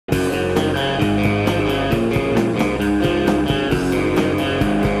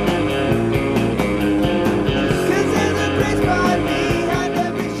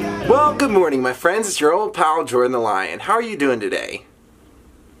Good morning, my friends. It's your old pal, Jordan the Lion. How are you doing today?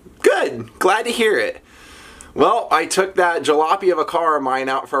 Good. Glad to hear it. Well, I took that jalopy of a car of mine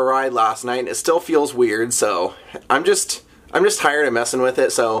out for a ride last night, and it still feels weird, so I'm just tired of messing with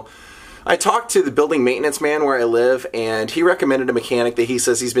it. So I talked to the building maintenance man where I live, and he recommended a mechanic that he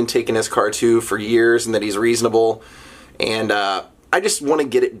says he's been taking his car to for years and that he's reasonable. And I just want to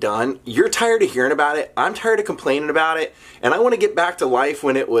get it done. You're tired of hearing about it. I'm tired of complaining about it. And I want to get back to life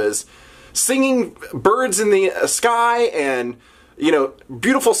when it was singing birds in the sky and, you know,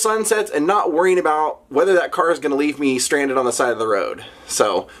 beautiful sunsets and not worrying about whether that car is going to leave me stranded on the side of the road.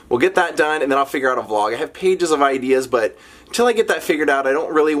 So we'll get that done and then I'll figure out a vlog. I have pages of ideas, but until I get that figured out, I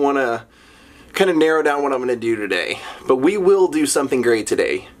don't really want to kind of narrow down what I'm going to do today. But we will do something great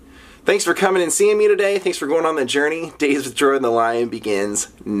today. Thanks for coming and seeing me today. Thanks for going on the journey. Daze with Jordan the Lion begins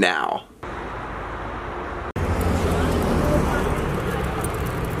now.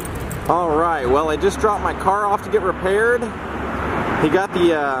 Alright, well I just dropped my car off to get repaired. He got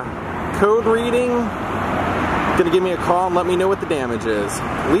the code reading. Gonna give me a call and let me know what the damage is.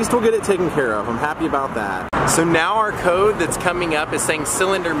 At least we'll get it taken care of. I'm happy about that. So now our code that's coming up is saying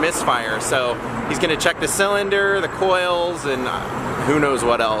cylinder misfire. So he's gonna check the cylinder, the coils, and who knows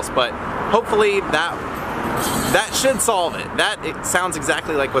what else. But hopefully that should solve it. It sounds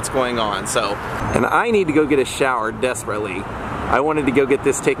exactly like what's going on. So, and I need to go get a shower desperately. I wanted to go get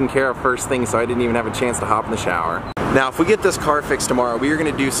this taken care of first thing, so I didn't even have a chance to hop in the shower. Now, if we get this car fixed tomorrow, we are going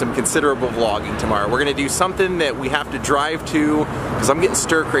to do some considerable vlogging tomorrow. We're going to do something that we have to drive to, because I'm getting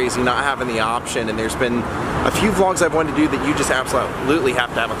stir crazy not having the option, and there's been a few vlogs I've wanted to do that you just absolutely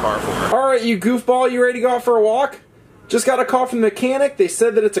have to have a car for. Alright, you goofball, you ready to go out for a walk? Just got a call from the mechanic. They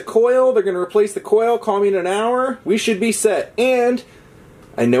said that it's a coil. They're going to replace the coil. Call me in an hour. We should be set. And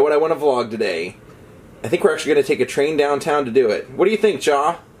I know what I want to vlog today. I think we're actually going to take a train downtown to do it. What do you think,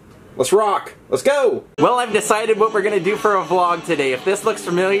 Jaw? Let's rock. Let's go. Well, I've decided what we're going to do for a vlog today. If this looks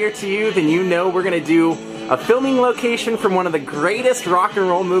familiar to you, then you know we're going to do a filming location from one of the greatest rock and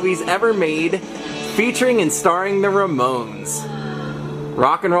roll movies ever made, featuring and starring the Ramones.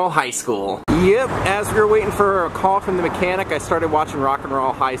 Rock and Roll High School. Yep, as we were waiting for a call from the mechanic, I started watching Rock and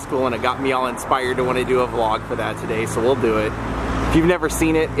Roll High School, and it got me all inspired to want to do a vlog for that today, so we'll do it. If you've never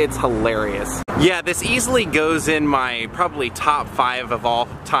seen it, it's hilarious. Yeah, this easily goes in my probably top 5 of all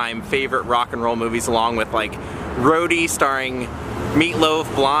time favorite rock and roll movies, along with like Roadie starring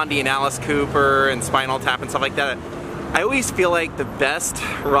Meatloaf, Blondie, and Alice Cooper, and Spinal Tap and stuff like that. I always feel like the best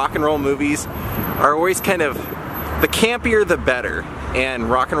rock and roll movies are always kind of the campier the better, and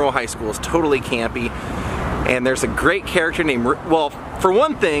Rock and Roll High School is totally campy, and there's a great character named, well, for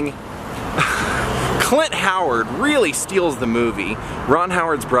one thing, Clint Howard really steals the movie. Ron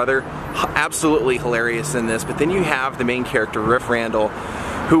Howard's brother, absolutely hilarious in this, but then you have the main character, Riff Randall,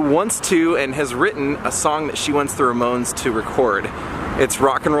 who wants to and has written a song that she wants the Ramones to record. It's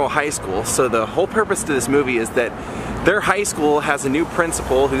Rock and Roll High School, so the whole purpose to this movie is that their high school has a new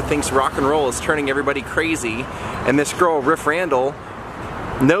principal who thinks rock and roll is turning everybody crazy, and this girl, Riff Randall,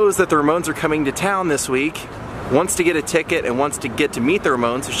 knows that the Ramones are coming to town this week, wants to get a ticket, and wants to get to meet the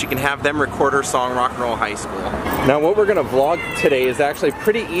Ramones so she can have them record her song Rock and Roll High School. Now what we're going to vlog today is actually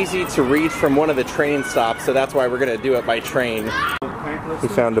pretty easy to reach from one of the train stops, so that's why we're going to do it by train. We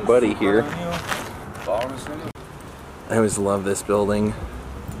found a buddy here. I always love this building.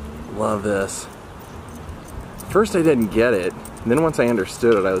 Love this. First I didn't get it, and then once I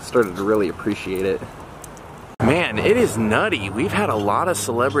understood it, I started to really appreciate it. Man, it is nutty. We've had a lot of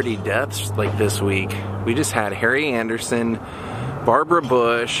celebrity deaths like this week. We just had Harry Anderson, Barbara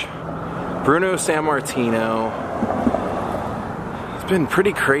Bush, Bruno Sammartino. It's been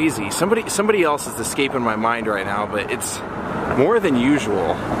pretty crazy. Somebody else is escaping my mind right now, but it's more than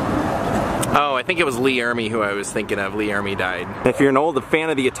usual. Oh, I think it was Lee Ermey who I was thinking of. Lee Ermey died. If you're an old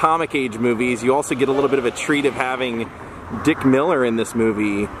fan of the Atomic Age movies, you also get a little bit of a treat of having Dick Miller in this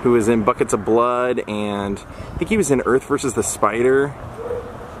movie, who was in Buckets of Blood, and I think he was in Earth vs. the Spider.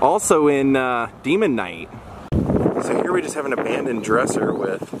 Also in Demon Knight. So here we just have an abandoned dresser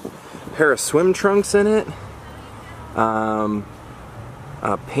with a pair of swim trunks in it, a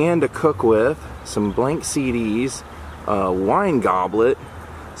pan to cook with, some blank CDs, a wine goblet,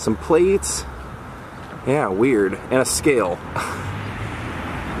 some plates, yeah, weird, and a scale.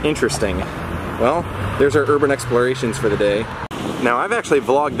 Interesting. Well, there's our urban explorations for the day. Now, I've actually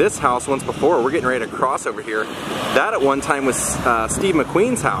vlogged this house once before. We're getting ready to cross over here. That at one time was Steve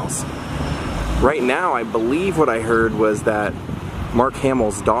McQueen's house. Right now, I believe what I heard was that Mark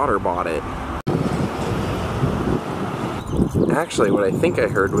Hamill's daughter bought it. Actually, what I think I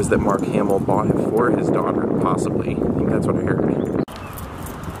heard was that Mark Hamill bought it for his daughter, possibly. I think that's what I heard.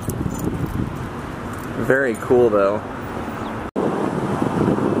 Very cool though.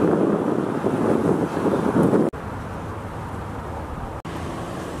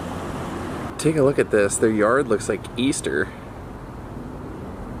 Take a look at this. Their yard looks like Easter.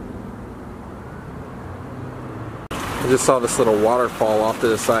 I just saw this little waterfall off to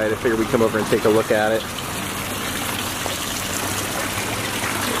the side. I figured we'd come over and take a look at it.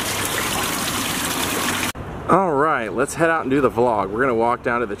 Alright, let's head out and do the vlog. We're gonna walk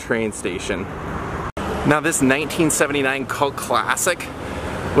down to the train station. Now this 1979 cult classic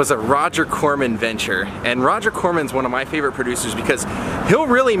was a Roger Corman venture. And Roger Corman's one of my favorite producers because he'll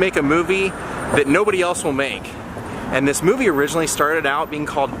really make a movie that nobody else will make. And this movie originally started out being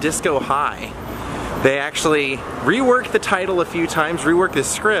called Disco High. They actually reworked the title a few times, reworked the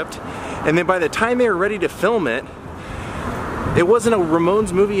script, and then by the time they were ready to film it, it wasn't a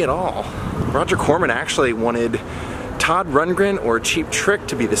Ramones movie at all. Roger Corman actually wanted Todd Rundgren or Cheap Trick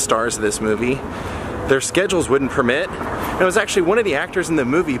to be the stars of this movie. Their schedules wouldn't permit. And it was actually one of the actors in the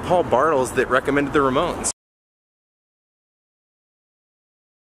movie, Paul Bartles, that recommended the Ramones.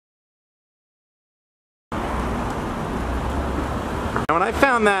 Now when I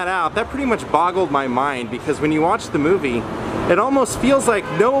found that out, that pretty much boggled my mind, because when you watch the movie, it almost feels like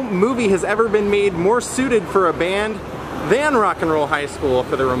no movie has ever been made more suited for a band than Rock and Roll High School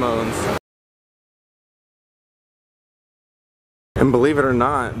for the Ramones. And believe it or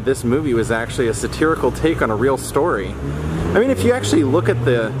not, this movie was actually a satirical take on a real story. I mean, if you actually look at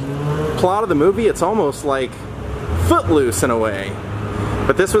the plot of the movie, it's almost like Footloose in a way.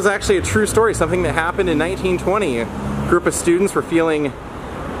 But this was actually a true story, something that happened in 1920. A group of students were feeling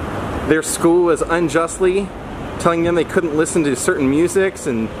their school was unjustly telling them they couldn't listen to certain musics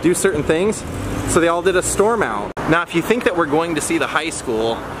and do certain things, so they all did a storm out. Now, if you think that we're going to see the high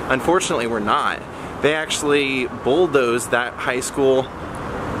school, unfortunately we're not. They actually bulldozed that high school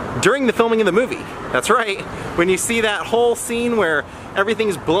during the filming of the movie. That's right. When you see that whole scene where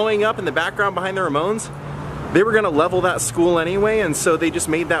everything's blowing up in the background behind the Ramones, they were going to level that school anyway, and so they just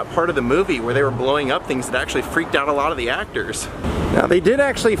made that part of the movie where they were blowing up things that actually freaked out a lot of the actors. Now, they did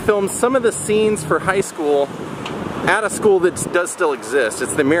actually film some of the scenes for high school at a school that does still exist.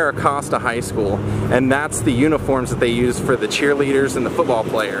 It's the Miracosta High School, and that's the uniforms that they use for the cheerleaders and the football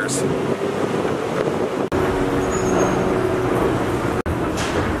players.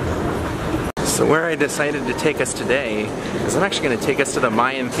 So where I decided to take us today is I'm actually going to take us to the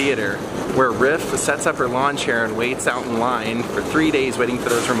Mayan Theater, where Riff sets up her lawn chair and waits out in line for 3 days waiting for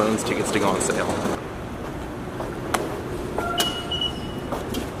those Ramones tickets to go on sale.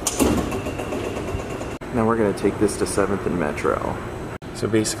 Now we're going to take this to 7th and Metro. So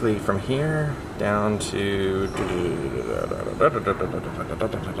basically from here down to...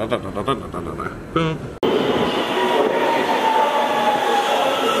 boom.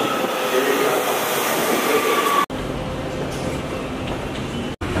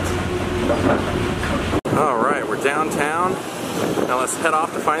 Alright, we're downtown. Now let's head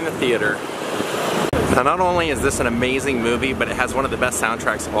off to find the theater. Now not only is this an amazing movie, but it has one of the best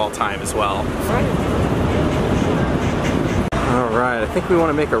soundtracks of all time as well. Alright, I think we want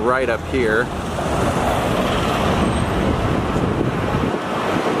to make a right up here.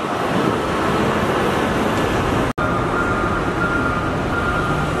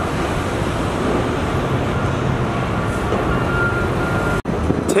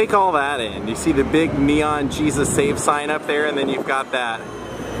 Take all that in. You see the big neon Jesus Save sign up there, and then you've got that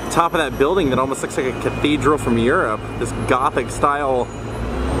top of that building that almost looks like a cathedral from Europe. This Gothic style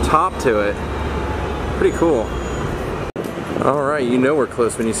top to it. Pretty cool. Alright, you know we're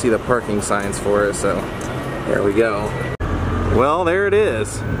close when you see the parking signs for it, so there we go. Well, there it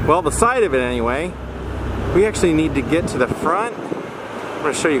is. Well, the side of it anyway. We actually need to get to the front. I'm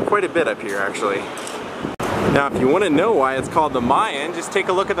going to show you quite a bit up here actually. Now, if you want to know why it's called the Mayan, just take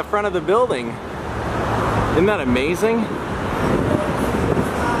a look at the front of the building. Isn't that amazing?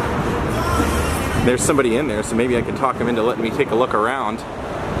 There's somebody in there, so maybe I can talk him into letting me take a look around.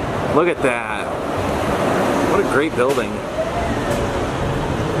 Look at that. What a great building.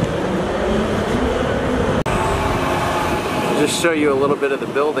 I'll just show you a little bit of the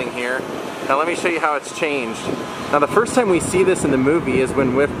building here. Now let me show you how it's changed. Now the first time we see this in the movie is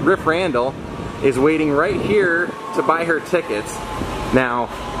when Riff Randall is waiting right here to buy her tickets. Now,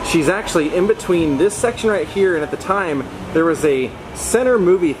 she's actually in between this section right here, and at the time, there was a center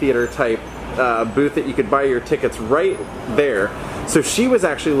movie theater type booth that you could buy your tickets right there. So she was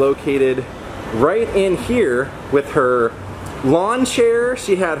actually located right in here with her lawn chair.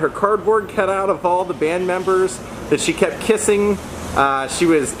 She had her cardboard cutout of all the band members that she kept kissing. She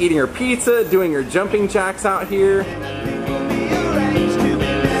was eating her pizza, doing her jumping jacks out here.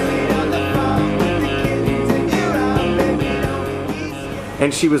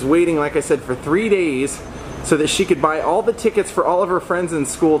 and she was waiting, like I said, for 3 days so that she could buy all the tickets for all of her friends in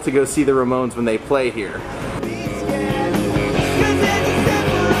school to go see the Ramones when they play here.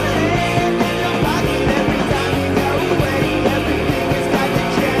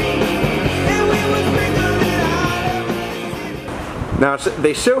 Now,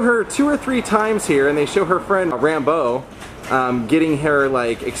 they show her 2 or 3 times here, and they show her friend Rambo getting her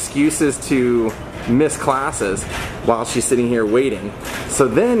like excuses to miss classes while she's sitting here waiting. So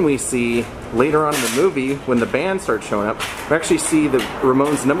then we see later on in the movie, when the band starts showing up, we actually see the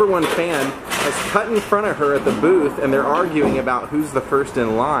Ramones' #1 fan has cut in front of her at the booth, and they're arguing about who's the first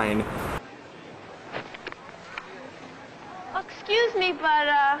in line. Excuse me, but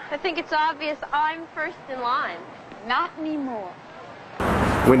I think it's obvious I'm first in line. Not anymore.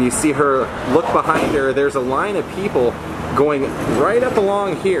 When you see her look behind her, there's a line of people going right up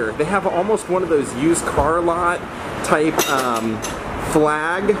along here. They have almost one of those used car lot type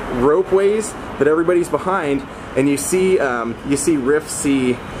flag ropeways that everybody's behind, and you see Riff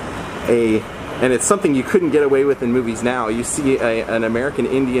see and it's something you couldn't get away with in movies now. You see an American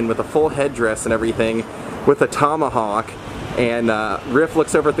Indian with a full headdress and everything with a tomahawk, and Riff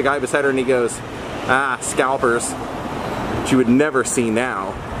looks over at the guy beside her and he goes, "Ah, scalpers," which you would never see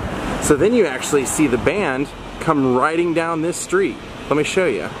now. So then you actually see the band come riding down this street. Let me show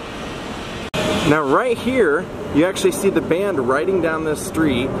you. Now right here, you actually see the band riding down this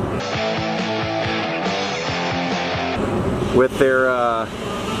street with their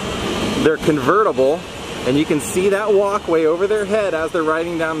convertible, and you can see that walkway over their head as they're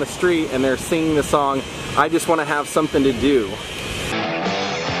riding down the street, and they're singing the song, "I Just Want to Have Something to Do."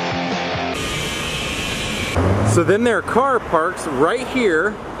 So then their car parks right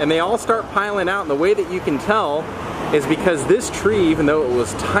here, and they all start piling out, and the way that you can tell is because this tree, even though it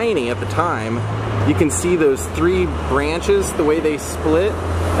was tiny at the time, you can see those 3 branches, the way they split.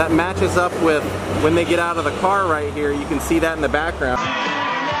 That matches up with when they get out of the car right here. You can see that in the background.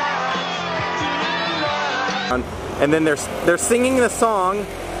 And then they're singing the song.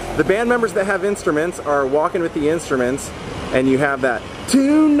 The band members that have instruments are walking with the instruments, and you have that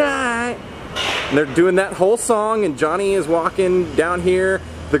 "Tonight." And they're doing that whole song, and Johnny is walking down here.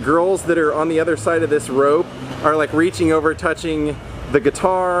 The girls that are on the other side of this rope are like reaching over, touching the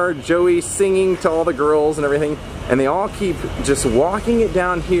guitar. Joey's singing to all the girls and everything, and they all keep just walking it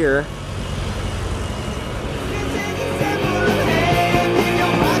down here.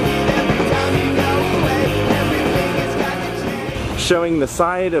 Showing the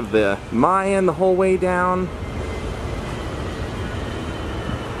side of the Mayan the whole way down.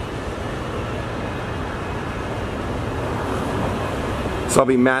 So I'll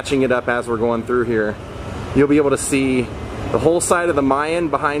be matching it up as we're going through here. You'll be able to see the whole side of the Mayan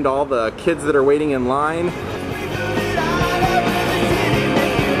behind all the kids that are waiting in line.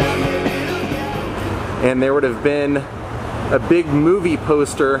 And there would have been a big movie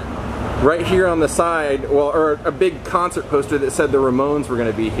poster right here on the side, well, or a big concert poster that said the Ramones were going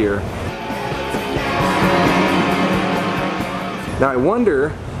to be here. Now I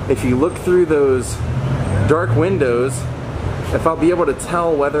wonder if you look through those dark windows, if I'll be able to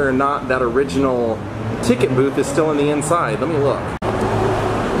tell whether or not that original ticket booth is still on the inside. Let me look.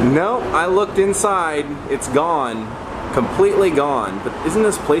 Nope, I looked inside. It's gone. Completely gone. But isn't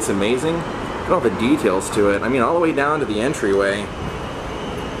this place amazing? Look at all the details to it. I mean, all the way down to the entryway.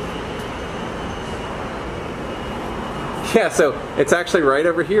 Yeah, so it's actually right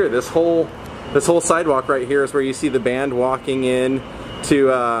over here. This whole sidewalk right here is where you see the band walking in to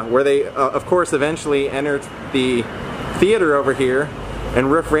where they, of course, eventually entered the theater over here,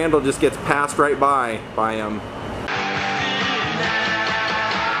 and Riff Randall just gets passed right by him.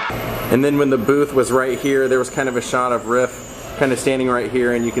 And then when the booth was right here, there was kind of a shot of Riff kind of standing right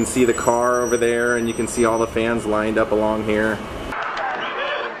here, and you can see the car over there, and you can see all the fans lined up along here.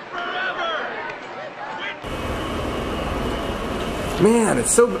 Man,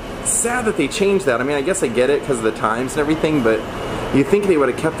 it's so sad that they changed that. I mean, I guess I get it because of the times and everything, but you'd think they would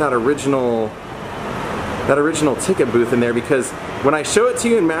have kept that original ticket booth in there, because when I show it to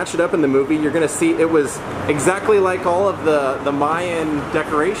you and match it up in the movie, you're going to see it was exactly like all of the Mayan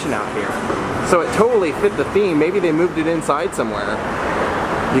decoration out here. So it totally fit the theme. Maybe they moved it inside somewhere.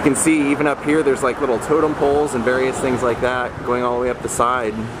 You can see even up here there's like little totem poles and various things like that going all the way up the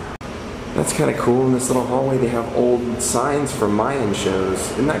side. That's kind of cool. In this little hallway they have old signs from Mayan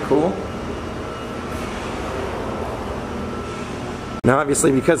shows. Isn't that cool? Now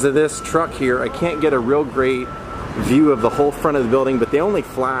obviously because of this truck here, I can't get a real great view of the whole front of the building, but they only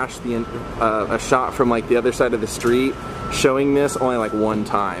flashed a shot from like the other side of the street showing this only like one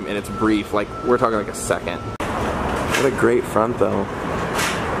time, and it's brief, like we're talking like a second. What a great front though.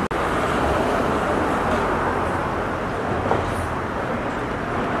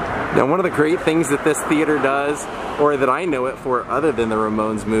 Now, one of the great things that this theater does, or that I know it for other than the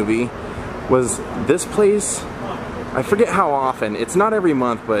Ramones movie, was this place, I forget how often, it's not every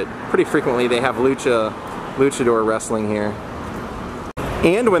month, but pretty frequently they have luchador wrestling here.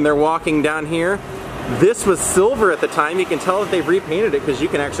 And when they're walking down here, this was silver at the time. You can tell that they've repainted it because you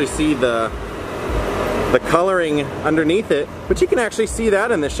can actually see the coloring underneath it, but you can actually see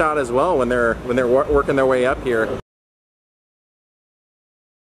that in the shot as well when they're working their way up here.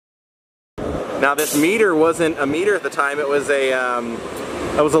 Now, this meter wasn't a meter at the time, it was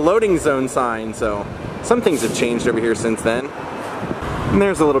a loading zone sign, so some things have changed over here since then. And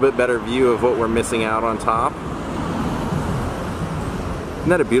there's a little bit better view of what we're missing out on top. Isn't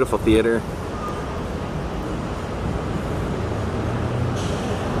that a beautiful theater?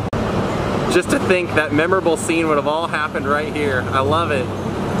 Just to think that memorable scene would have all happened right here. I love it.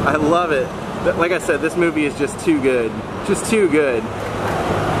 I love it. Like I said, this movie is just too good. Just too good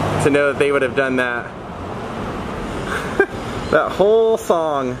to know that they would have done that. That whole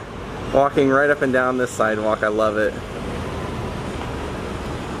song, walking right up and down this sidewalk. I love it.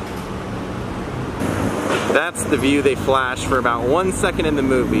 That's the view they flash for about 1 second in the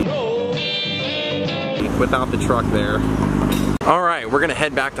movie without the truck there. Alright, we're gonna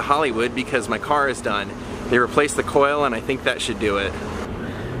head back to Hollywood because my car is done. They replaced the coil and I think that should do it.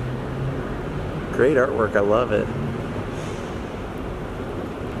 Great artwork, I love it.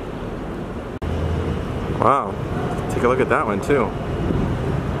 Wow, take a look at that one too.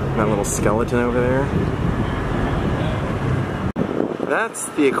 That little skeleton over there. That's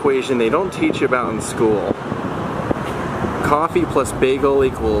the equation they don't teach you about in school. Coffee plus bagel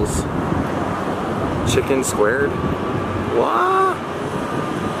equals chicken squared. What?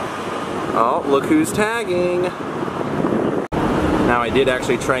 Oh, look who's tagging. Now, I did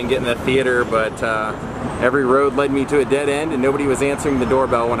actually try and get in the theater, but every road led me to a dead end and nobody was answering the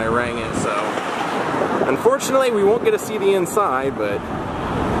doorbell when I rang it, so unfortunately we won't get to see the inside, but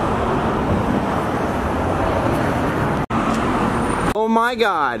oh my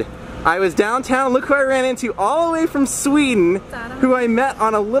god, I was downtown, look who I ran into all the way from Sweden, who I met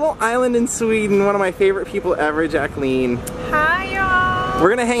on a little island in Sweden, one of my favorite people ever, Jacqueline. Hi y'all! We're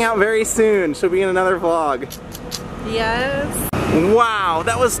gonna hang out very soon, she'll be in another vlog. Yes. Wow,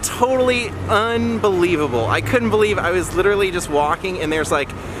 that was totally unbelievable. I couldn't believe I was literally just walking and there's like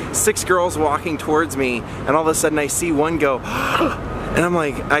 6 girls walking towards me and all of a sudden I see one go and I'm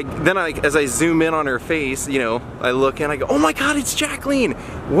like, as I zoom in on her face, you know, I look and I go, oh my god, it's Jacqueline!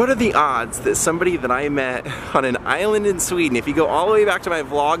 What are the odds that somebody that I met on an island in Sweden, if you go all the way back to my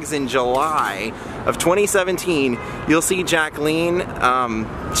vlogs in July of 2017, you'll see Jacqueline.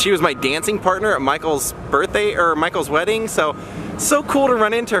 She was my dancing partner at Michael's birthday, or Michael's wedding, so cool to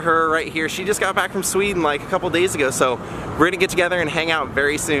run into her right here. She just got back from Sweden like a couple days ago, so we're gonna get together and hang out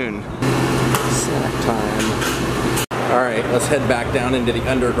very soon. Snack time. Alright, let's head back down into the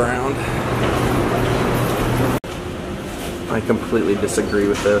underground. I completely disagree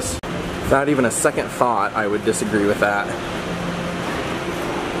with this. Without even a second thought, I would disagree with that.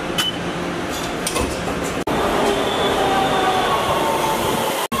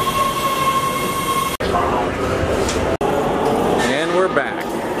 And we're back.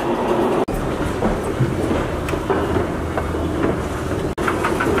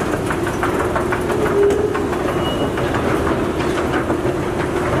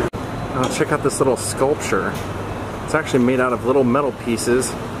 Check out this little sculpture. It's actually made out of little metal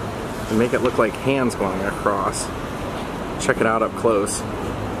pieces to make it look like hands going across. Check it out up close.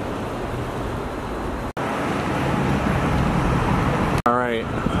 Alright,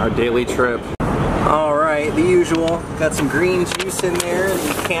 our daily trip. Alright, the usual. Got some green juice in there that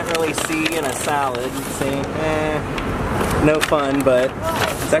you can't really see in a salad. You say, no fun, but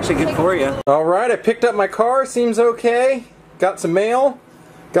it's actually good for you. Alright, I picked up my car, seems okay. Got some mail.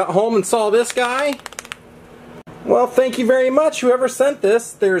 Got home and saw this guy. Well, thank you very much, whoever sent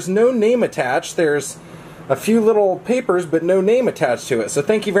this. There's no name attached. There's a few little papers, but no name attached to it. So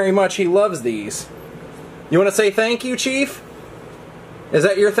thank you very much. He loves these. You want to say thank you, Chief? Is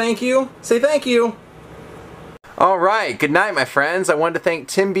that your thank you? Say thank you. Alright, good night, my friends. I wanted to thank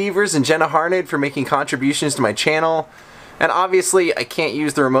Tim Beavers and Jenna Harned for making contributions to my channel. And obviously, I can't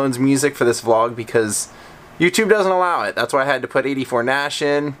use the Ramones music for this vlog because YouTube doesn't allow it. That's why I had to put 84 Nash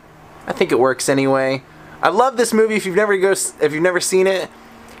in. I think it works anyway. I love this movie. If you've never seen it,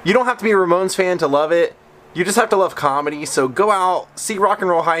 you don't have to be a Ramones fan to love it. You just have to love comedy. So go out, see Rock and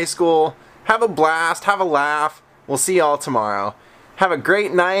Roll High School, have a blast, have a laugh. We'll see y'all tomorrow. Have a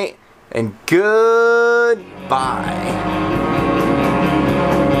great night and goodbye.